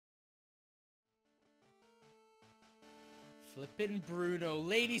Flippin' Bruno.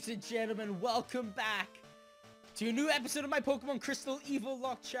 Ladies and gentlemen, welcome back to a new episode of my Pokemon Crystal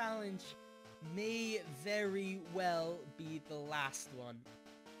EVOLocke challenge. May very well be the last one.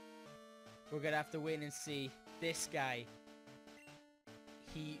 We're gonna have to wait and see. This guy,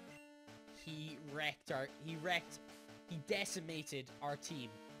 he decimated our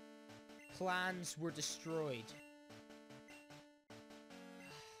team. Plans were destroyed.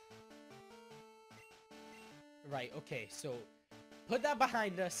 Right, okay, so put that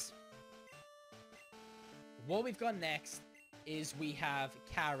behind us. What we've got next is we have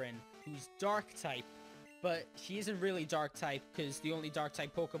Karen, who's dark type, but she isn't really dark type because the only dark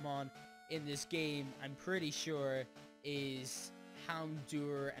type Pokemon in this game, I'm pretty sure, is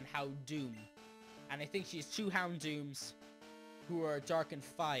Houndour and Houndoom. And I think she has two Houndooms who are dark and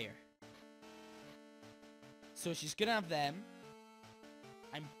fire. So she's gonna have them.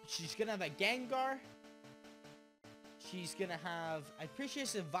 She's gonna have a Gengar. She's gonna have, I'm pretty sure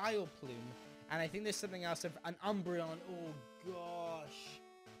it's a Vileplume, and I think there's something else, an Umbreon. Oh gosh,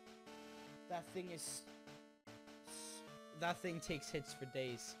 that thing takes hits for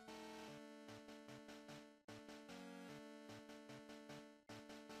days.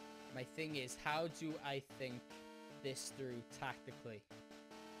 My thing is, how do I think this through tactically?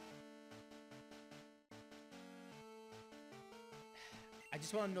 I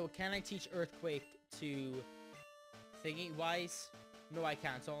just want to know, can I teach Earthquake to thingy wise? No, I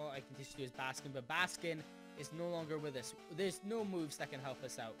can't. So all I can teach you to do is Baskin, but Baskin is no longer with us. There's no moves that can help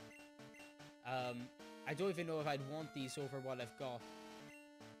us out. I don't even know if I'd want these over what I've got.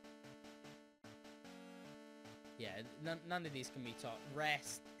 Yeah, none of these can be taught.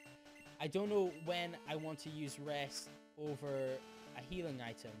 Rest. I don't know when I want to use Rest over a healing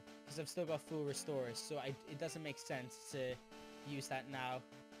item, because I've still got full restores, so it doesn't make sense to use that now.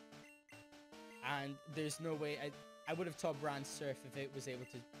 And there's no way I would have taught Brand Surf if it was able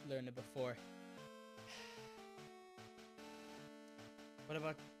to learn it before. What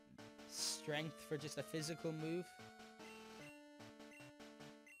about Strength for just a physical move?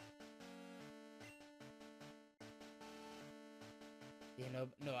 You know,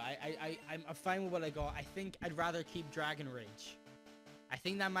 no, I'm fine with what I got. I think I'd rather keep Dragon Rage. I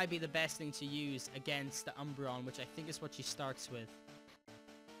think that might be the best thing to use against the Umbreon, which I think is what she starts with.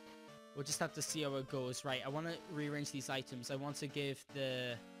 We'll just have to see how it goes. Right, I want to rearrange these items. I want to give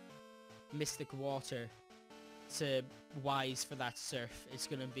the Mystic Water to Wise for that Surf. It's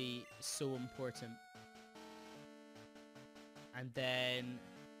going to be so important. And then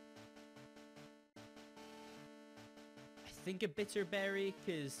I think a Bitter Berry,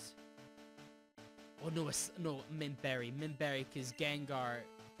 because... Oh, no, Mint Berry. Mint Berry, because Gengar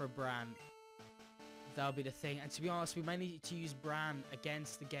for Bran. That'll be the thing. And to be honest, we might need to use Bran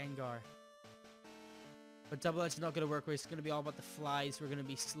against the Gengar. But Double Edge is not going to work. It's going to be all about the flies. We're going to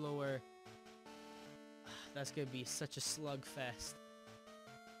be slower. That's going to be such a slugfest.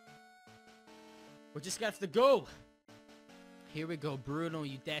 We're just going to have to go. Here we go. Bruno,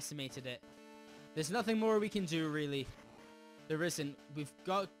 you decimated it. There's nothing more we can do, really. There isn't. We've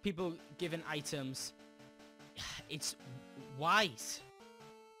got people given items. It's Wise.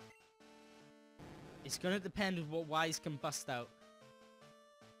 It's gonna depend on what Wise can bust out.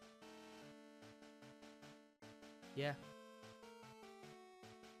 Yeah.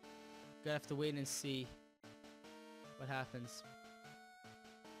 Gonna have to wait and see what happens.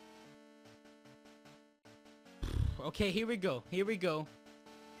 Okay, here we go. Here we go.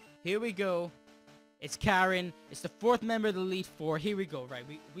 Here we go. It's Karen. It's the fourth member of the Elite Four. Here we go. Right,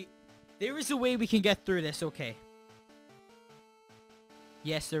 there is a way we can get through this. Okay.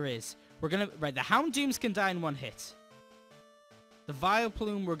 Yes, there is. We're gonna... Right, the Houndooms can die in one hit. The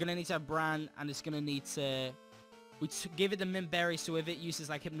Vileplume, we're gonna need to have Bran, and it's gonna need to... We give it the Mint Berry, so if it uses,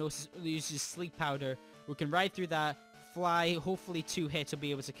 like, Hypnosis, or uses Sleep Powder, we can ride through that, fly, hopefully 2 hits will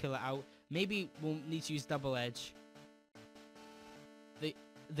be able to kill it out. Maybe we'll need to use Double Edge.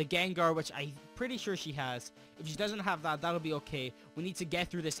 The Gengar, which I'm pretty sure she has. If she doesn't have that, that'll be okay. We need to get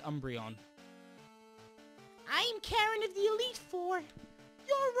through this Umbreon. I'm Karen of the Elite Four.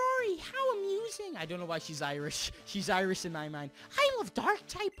 You're Rory, how amusing. I don't know why she's Irish. She's Irish in my mind. I love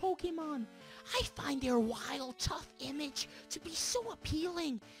Dark-type Pokemon. I find their wild, tough image to be so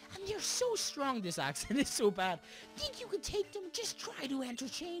appealing. And they're so strong. This accent is so bad. Think you could take them? Just try to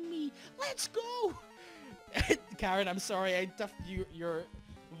entertain me. Let's go. Karen, I'm sorry. I duffed your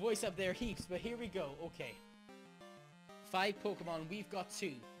voice up there heaps, but here we go. Okay. 5 Pokemon. We've got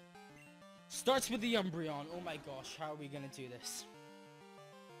 2. Starts with the Umbreon. Oh my gosh, how are we gonna do this?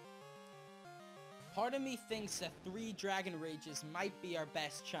 Part of me thinks that 3 Dragon Rages might be our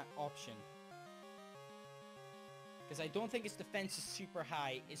best option. because I don't think its defense is super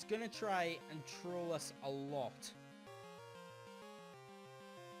high. It's gonna try and troll us a lot.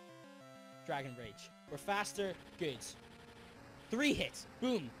 Dragon Rage. We're faster. Good. 3 hits.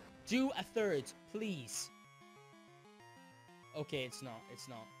 Boom. Do a third, please. Okay, it's not. It's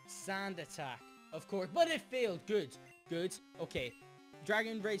not. Sand attack. Of course. But it failed. Good. Good. Okay.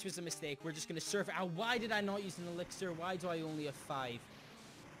 Dragon Rage was a mistake. We're just going to surf it out. Why did I not use an elixir? Why do I only have 5?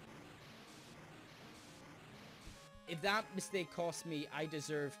 If that mistake cost me, I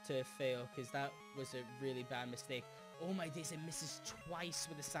deserve to fail, because that was a really bad mistake. Oh my days, it misses twice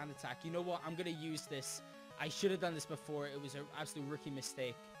with a sand attack. You know what? I'm going to use this. I should have done this before. It was an absolute rookie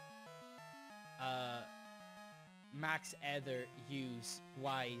mistake. Max Ether, use,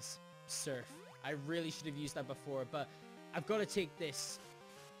 wise, surf. I really should have used that before, but I've got to take this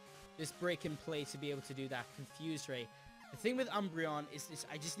break in play to be able to do that. Confuse Ray. The thing with Umbreon is this,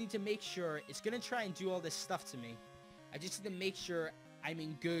 I just need to make sure it's going to try and do all this stuff to me. I just need to make sure I'm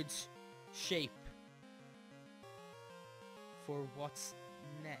in good shape for what's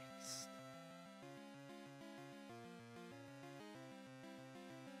next.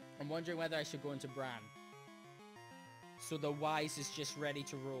 I'm wondering whether I should go into Bran. So the Wise is just ready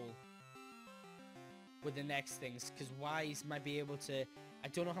to roll with the next things, because Wise might be able to... I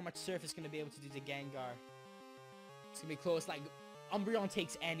don't know how much Surf is going to be able to do to Gengar. It's going to be close. Like, Umbreon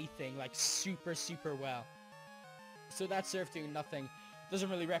takes anything, like, super, super well. So that Surf doing nothing doesn't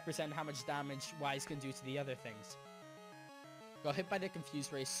really represent how much damage Wise can do to the other things. Got hit by the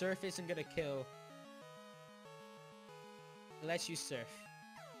Confuse Ray. Surf isn't going to kill. Let's use Surf.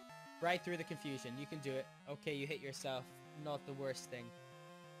 Right through the confusion. You can do it. Okay, you hit yourself. Not the worst thing.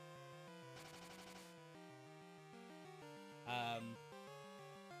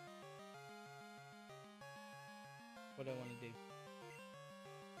 What do I want to do?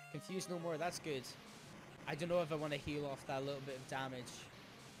 Confuse no more. That's good. I don't know if I want to heal off that little bit of damage.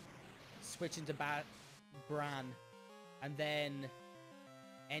 Switch into Bran. And then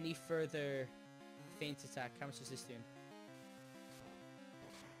any further feint attack. How much is this doing?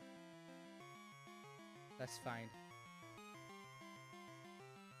 That's fine.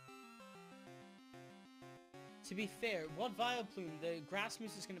 To be fair, what Vileplume, the grass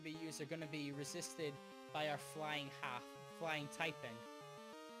moves is going to be used are going to be resisted by our flying typing.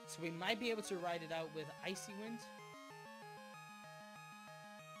 So we might be able to ride it out with Icy Wind.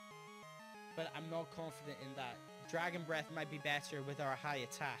 But I'm not confident in that. Dragon Breath might be better with our high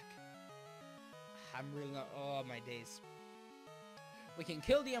attack. I'm really not... Oh, my days. We can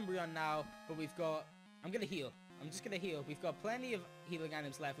kill the Umbreon now, but we've got... I'm going to heal. I'm just going to heal. We've got plenty of healing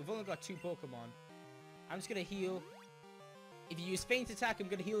items left. We've only got 2 Pokemon. I'm just going to heal. If you use Feint Attack, I'm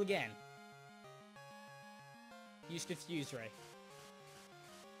going to heal again. Use Confuse Ray.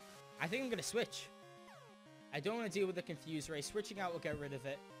 I think I'm going to switch. I don't want to deal with the Confuse Ray. Switching out will get rid of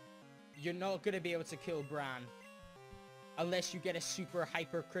it. You're not going to be able to kill Bran. Unless you get a super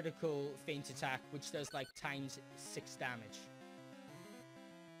hyper critical Feint Attack, which does like times 6 damage.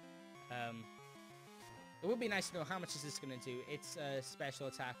 It would be nice to know how much is this going to do. It's a special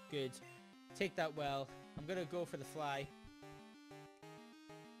attack. Good. Take that well. I'm going to go for the fly.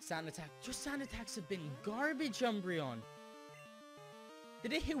 Sand attack. Your sand attacks have been garbage, Umbreon.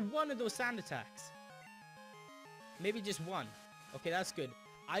 Did it hit one of those sand attacks? Maybe just one. Okay, that's good.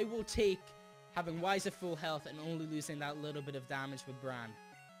 I will take having Wise at full health and only losing that little bit of damage with Bran.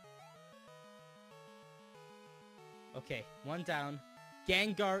 Okay, 1 down.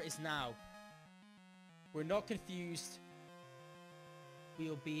 Gengar is now. We're not confused.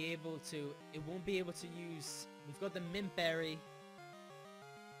 We'll be able to... It won't be able to use... We've got the Mint Berry.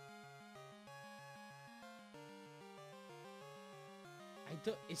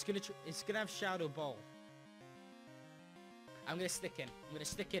 It's gonna have Shadow Ball. I'm gonna stick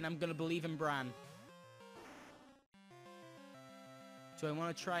in. I'm gonna believe in Bran. Do I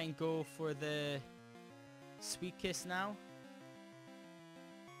want to try and go for the Sweet Kiss now?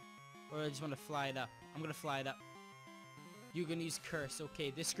 Or I just want to fly it up? I'm gonna fly it up. You're gonna use Curse.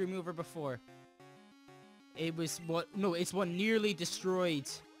 Okay, this screw mover before. It was what... No, it's what nearly destroyed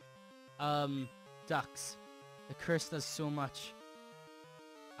Ducks. The Curse does so much.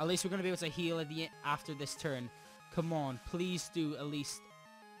 At least we're gonna be able to heal at the end after this turn. Come on, please do at least.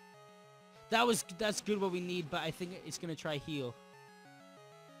 That's good what we need, but I think it's gonna try heal.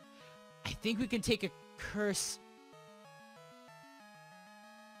 I think we can take a Curse.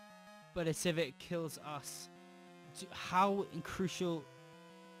 But it's if it kills us. How crucial.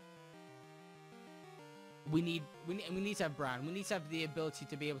 We need to have Bran. We need to have the ability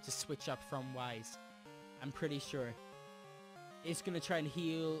to be able to switch up from Wise. I'm pretty sure. It's gonna try and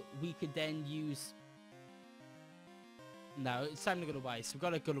heal. We could then use No, it's time to go to Wise. We've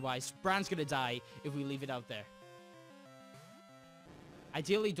got to go to Wise. Bran's gonna die if we leave it out there.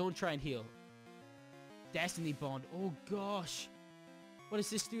 Ideally, don't try and heal. Destiny Bond. Oh, gosh. What does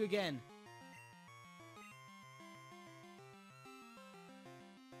this do again?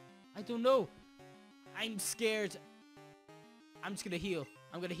 I don't know. I'm scared. I'm just gonna heal.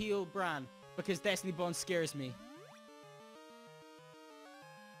 I'm gonna heal Bran because Destiny Bond scares me.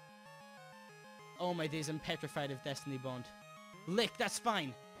 Oh my days, I'm petrified of Destiny Bond. Lick, that's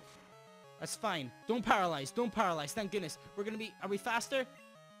fine. That's fine. Don't paralyze. Don't paralyze. Thank goodness. We're gonna be... Are we faster?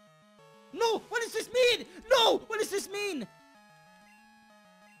 No! What does this mean? No! What does this mean?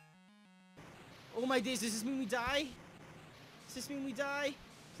 Oh my days, does this mean we die? Does this mean we die?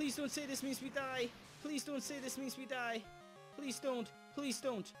 Please don't say this means we die. Please don't say this means we die. Please don't. Please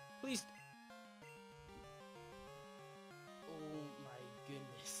don't. Please. Oh my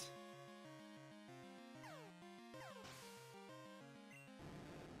goodness.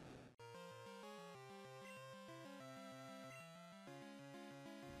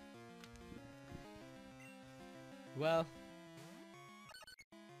 Well,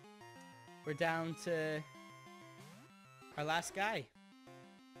 we're down to our last guy.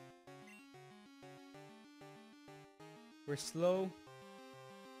 We're slow.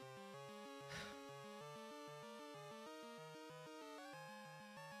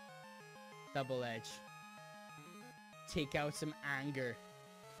 Double edge. Take out some anger.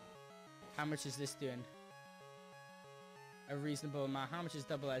 How much is this doing? A reasonable amount. How much is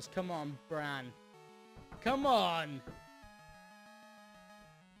double edge? Come on, Bran. Come on!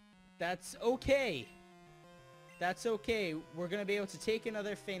 That's okay. That's okay. We're gonna be able to take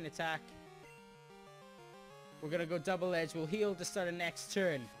another feint attack. We're gonna go double edge. We'll heal to start the next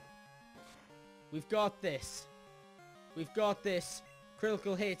turn. We've got this. We've got this.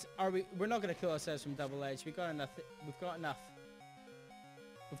 Critical hit. We're not gonna kill ourselves from double edge. We've got enough. We've got enough.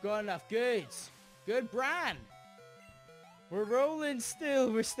 We've got enough. Good. Good, Bran. We're rolling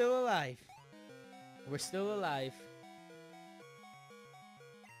still. We're still alive. We're still alive.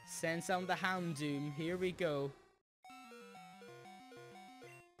 Sends on the Houndoom. Here we go.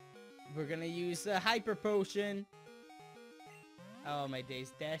 We're gonna use the Hyper Potion. Oh my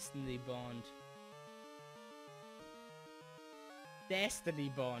days. Destiny Bond.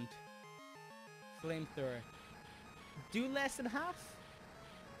 Destiny Bond. Flamethrower. Do less than half?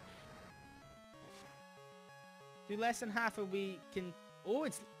 Do less than half and we can... Oh,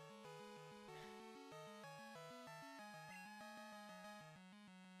 it's...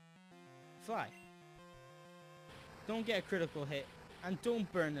 Fly. Don't get a critical hit. And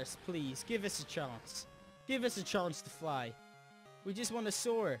don't burn us, please. Give us a chance. Give us a chance to fly. We just want to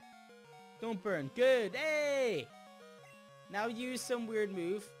soar. Don't burn. Good. Hey! Now use some weird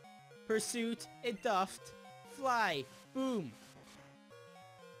move. Pursuit. It duffed. Fly. Boom.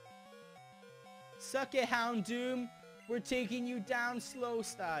 Suck it, Houndoom. We're taking you down slow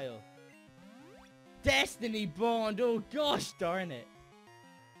style. Destiny Bond. Oh gosh darn it.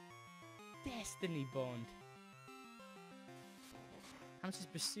 Destiny Bond. How much is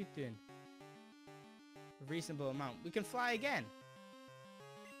Pursuit doing? A reasonable amount. We can fly again.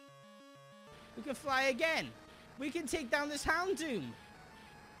 We can fly again. We can take down this Houndoom.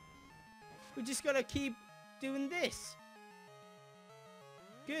 We just gotta keep doing this.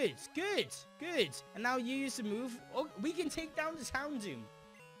 Good, good, good. And now you use the move. Oh, we can take down this Houndoom.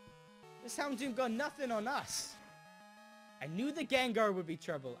 This Houndoom got nothing on us. I knew the Gengar would be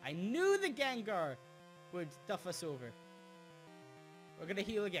trouble. I knew the Gengar would duff us over. We're gonna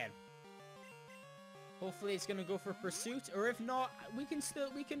heal again. Hopefully it's gonna go for Pursuit, or if not, we can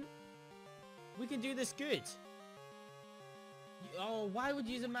do this good. Oh, why would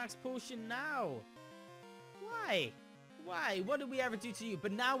you use a max potion now? Why? Why? What did we ever do to you?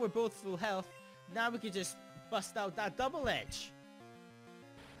 But now we're both full health. Now we can just bust out that double edge.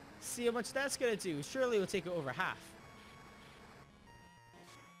 See how much that's gonna do. Surely we'll take it over half.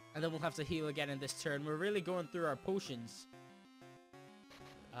 And then we'll have to heal again in this turn. We're really going through our potions.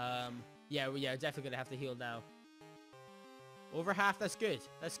 Yeah, definitely gonna have to heal now. Over half, that's good.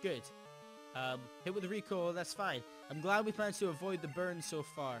 That's good. Hit with the recoil, that's fine. I'm glad we've managed to avoid the burn so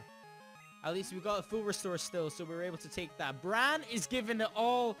far. At least we got a full restore still, so we were able to take that. Bran is giving it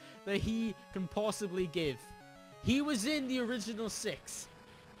all that he can possibly give. He was in the original 6.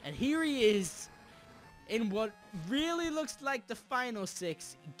 And here he is in what really looks like the final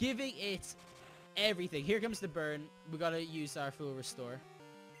 6, giving it everything. Here comes the burn. We gotta use our full restore.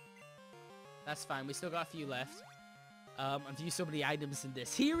 That's fine. We still got a few left. I've used so many items in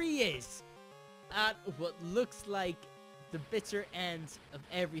this. Here he is at what looks like the bitter end of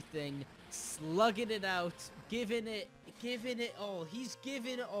everything, slugging it out, giving it all. He's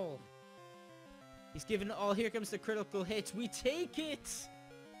giving it all. He's giving it all. Here comes the critical hit. We take it.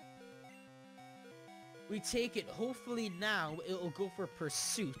 We take it. Hopefully now it'll go for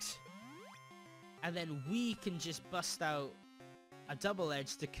pursuit. And then we can just bust out a double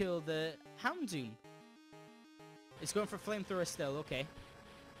edge to kill the Houndoom. It's going for flamethrower still. Okay.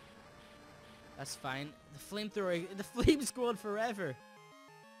 That's fine. The flamethrower, the flames go on forever.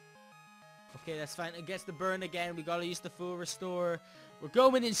 Okay, that's fine. It gets the burn again. We gotta use the full restore. We're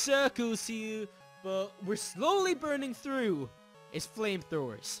going in circles here, but we're slowly burning through its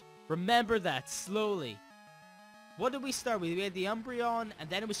flamethrowers. Remember that, slowly. What did we start with? We had the Umbreon, and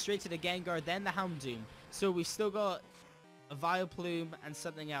then it was straight to the Gengar, then the Houndoom. So we've still got a Vileplume and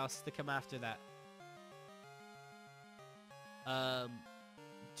something else to come after that.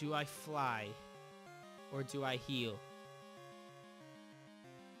 Do I fly? Or do I heal?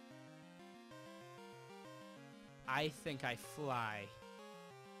 I think I fly.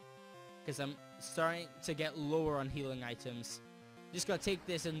 Because I'm starting to get lower on healing items. Just gotta take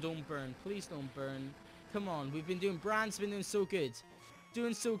this and don't burn. Please don't burn. Come on, we've been doing... Brand's been doing so good.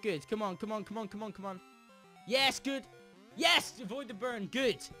 Doing so good. Come on, come on, come on, come on, come on. Yes, good. Yes, avoid the burn.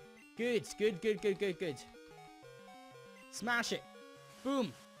 Good. Good, good, good, good, good, good. Smash it.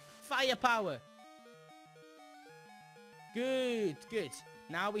 Boom. Firepower. Good, good.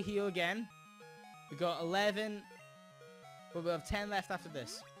 Now we heal again. We got 11. But we have 10 left after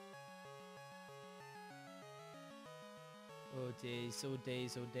this. Oh days, oh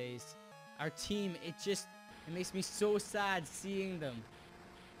days, oh days. Our team, it makes me so sad seeing them.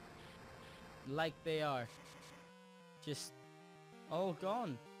 Like they are. Just all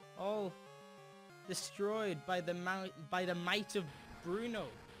gone. All destroyed by the might of Bruno.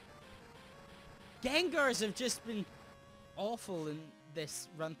 Gengars have just been awful in this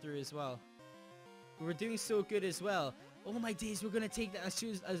run through as well. We're doing so good as well. Oh my days, we're gonna take that as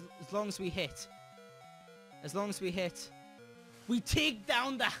long as we hit. As long as we hit. We take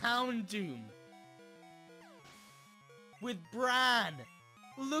down the Houndoom. With Bran.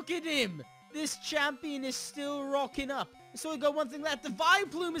 Look at him. This champion is still rocking up. So we got one thing left. The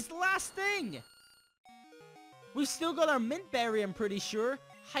Vileplume is the last thing. We've still got our Mint Berry, I'm pretty sure.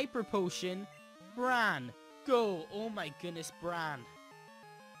 Hyper Potion. Bran. Go. Oh my goodness, Bran.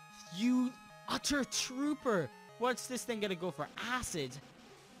 You utter trooper. What's this thing gonna go for? Acid.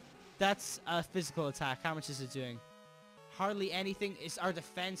 That's a physical attack. How much is it doing? Hardly anything. It's our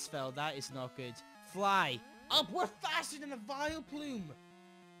defense fell. That is not good. Fly. Up. We're faster than a Vileplume.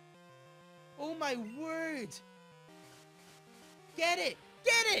 Oh my word. Get it.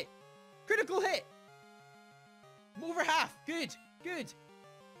 Get it. Critical hit. Over half. Good. Good.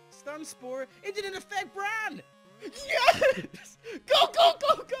 Stun Spore. It didn't affect Bran. Yes. Go, go,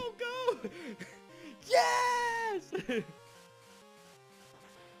 go, go, go. Yes.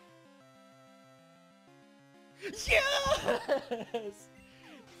 Yes!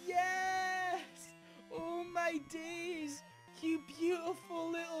 Yes! Oh my days! You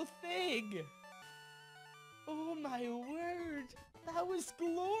beautiful little thing! Oh my word! That was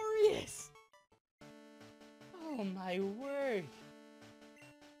glorious! Oh my word!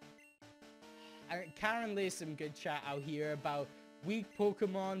 Karen lays some good chat out here about weak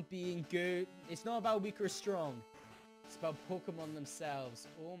Pokemon being good. It's not about weak or strong. It's about Pokemon themselves.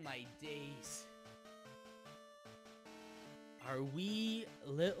 Oh my days. Our wee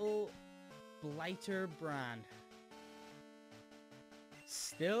little blighter Bran.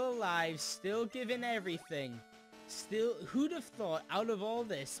 Still alive, still giving everything. Still, who'd have thought out of all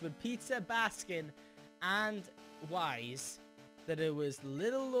this with Pizza, Baskin, and Wise that it was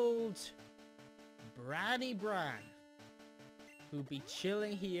little old Branny Bran who'd be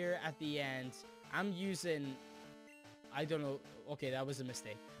chilling here at the end. I'm using... I don't know. Okay, that was a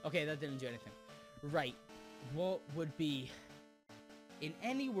mistake. Okay, that didn't do anything. Right. What would be... In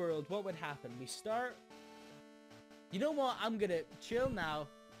any world, what would happen? We start... You know what? I'm gonna chill now.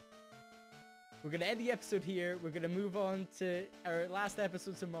 We're gonna end the episode here. We're gonna move on to our last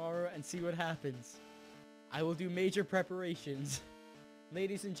episode tomorrow and see what happens. I will do major preparations.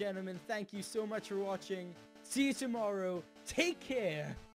 Ladies and gentlemen, thank you so much for watching. See you tomorrow. Take care.